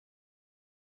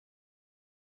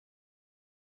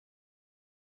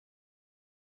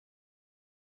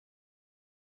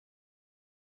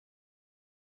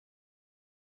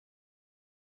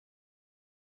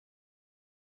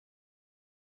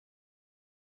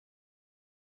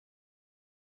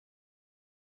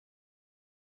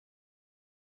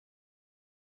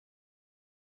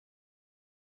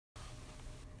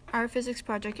Our physics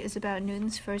project is about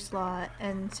Newton's first law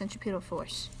and centripetal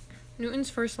force. Newton's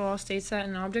first law states that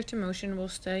an object in motion will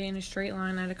stay in a straight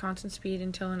line at a constant speed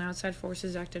until an outside force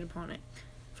is acted upon it.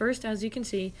 First, as you can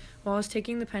see, Wallace is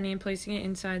taking the penny and placing it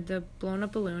inside the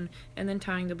blown-up balloon and then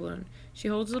tying the balloon. She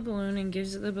holds the balloon and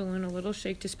gives the balloon a little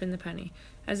shake to spin the penny.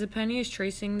 As the penny is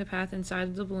tracing the path inside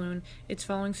of the balloon, it's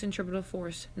following centripetal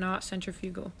force, not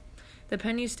centrifugal. The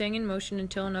penny is staying in motion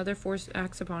until another force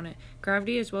acts upon it.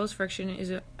 Gravity, as well as friction,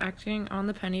 is acting on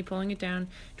the penny, pulling it down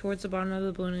towards the bottom of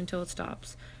the balloon until it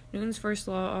stops. Newton's first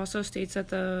law also states that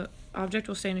the object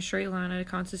will stay in a straight line at a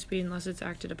constant speed unless it's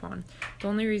acted upon. The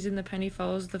only reason the penny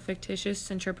follows the fictitious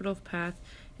centripetal path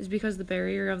is because the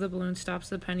barrier of the balloon stops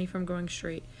the penny from going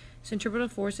straight. Centripetal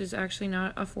force is actually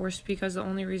not a force because the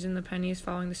only reason the penny is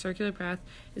following the circular path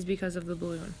is because of the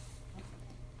balloon.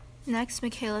 Next,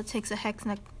 Michaela takes a hex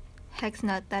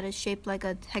nut that is shaped like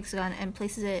a hexagon and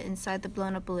places it inside the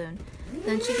blown-up balloon.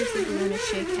 Then she gives the balloon a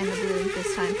shake, and the balloon,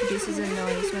 this time, produces a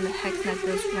noise when the hex nut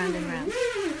goes round and round.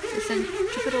 The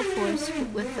centripetal force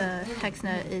with the hex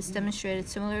nut is demonstrated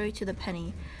similarly to the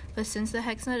penny, but since the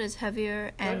hex nut is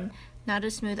heavier and not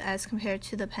as smooth as compared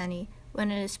to the penny, when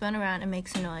it is spun around, it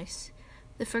makes a noise.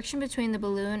 The friction between the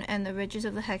balloon and the ridges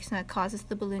of the hex nut causes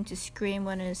the balloon to scream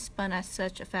when it is spun at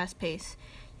such a fast pace.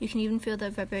 You can even feel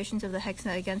the vibrations of the hex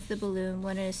nut against the balloon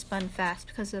when it is spun fast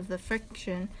because of the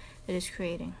friction it is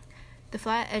creating. The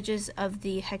flat edges of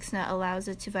the hex nut allows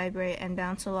it to vibrate and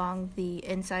bounce along the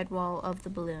inside wall of the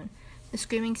balloon. The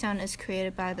screaming sound is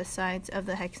created by the sides of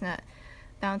the hex nut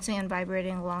bouncing and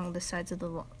vibrating along the sides of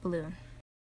the balloon.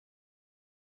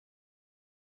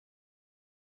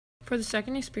 For the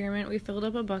second experiment, we filled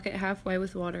up a bucket halfway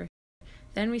with water.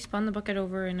 Then we spun the bucket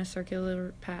over in a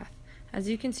circular path. As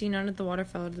you can see, none of the water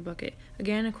fell out of the bucket.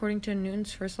 Again, according to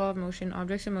Newton's first law of motion,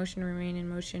 objects in motion remain in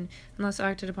motion unless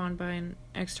acted upon by an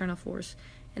external force.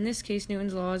 In this case,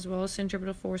 Newton's law, as well as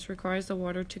centripetal force, requires the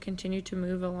water to continue to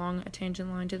move along a tangent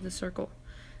line to the circle.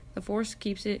 The force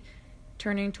keeps it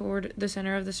turning toward the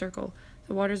center of the circle.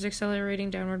 The water is accelerating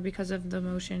downward because of the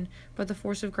motion, but the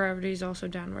force of gravity is also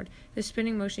downward. This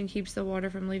spinning motion keeps the water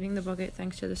from leaving the bucket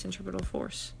thanks to the centripetal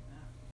force.